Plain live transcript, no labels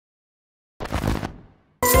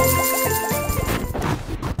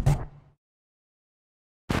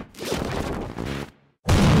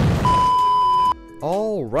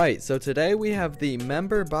Alright, so today we have the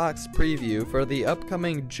member box preview for the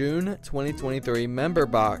upcoming June 2023 member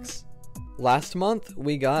box. Last month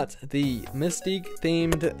we got the Mystique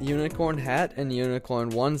themed unicorn hat and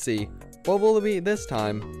unicorn onesie. What will it be this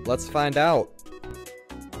time? Let's find out.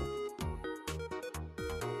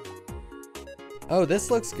 Oh,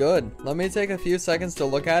 this looks good. Let me take a few seconds to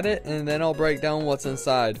look at it and then I'll break down what's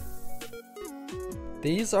inside.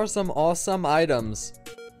 These are some awesome items.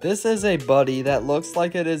 This is a buddy that looks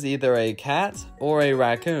like it is either a cat or a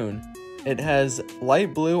raccoon. It has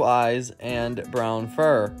light blue eyes and brown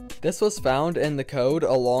fur. This was found in the code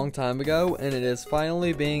a long time ago and it is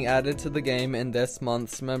finally being added to the game in this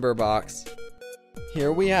month's member box.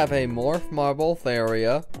 Here we have a Morph Marble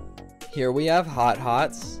Tharia. Here we have Hot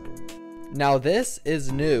Hots. Now this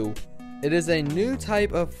is new. It is a new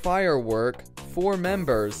type of firework for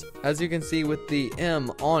members, as you can see with the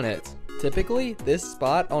M on it. Typically, this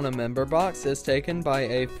spot on a member box is taken by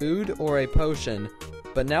a food or a potion,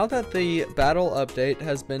 but now that the battle update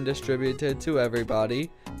has been distributed to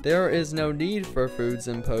everybody, there is no need for foods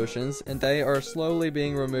and potions, and they are slowly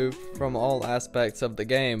being removed from all aspects of the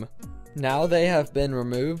game. Now they have been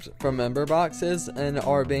removed from member boxes and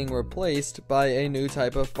are being replaced by a new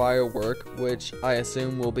type of firework, which I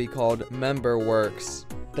assume will be called Member Works.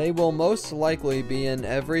 They will most likely be in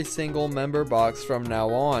every single member box from now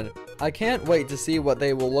on. I can't wait to see what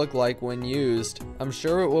they will look like when used. I'm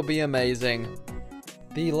sure it will be amazing.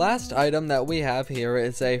 The last item that we have here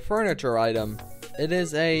is a furniture item. It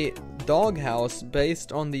is a doghouse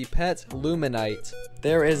based on the pet Luminite.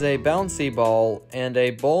 There is a bouncy ball and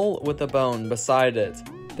a bowl with a bone beside it.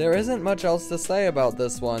 There isn't much else to say about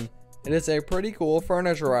this one. It is a pretty cool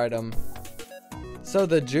furniture item. So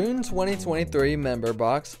the June 2023 member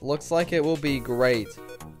box looks like it will be great.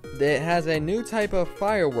 It has a new type of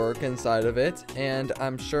firework inside of it, and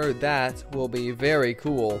I'm sure that will be very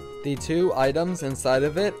cool. The two items inside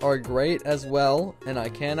of it are great as well, and I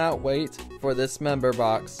cannot wait for this member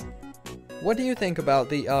box. What do you think about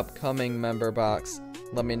the upcoming member box?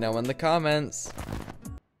 Let me know in the comments.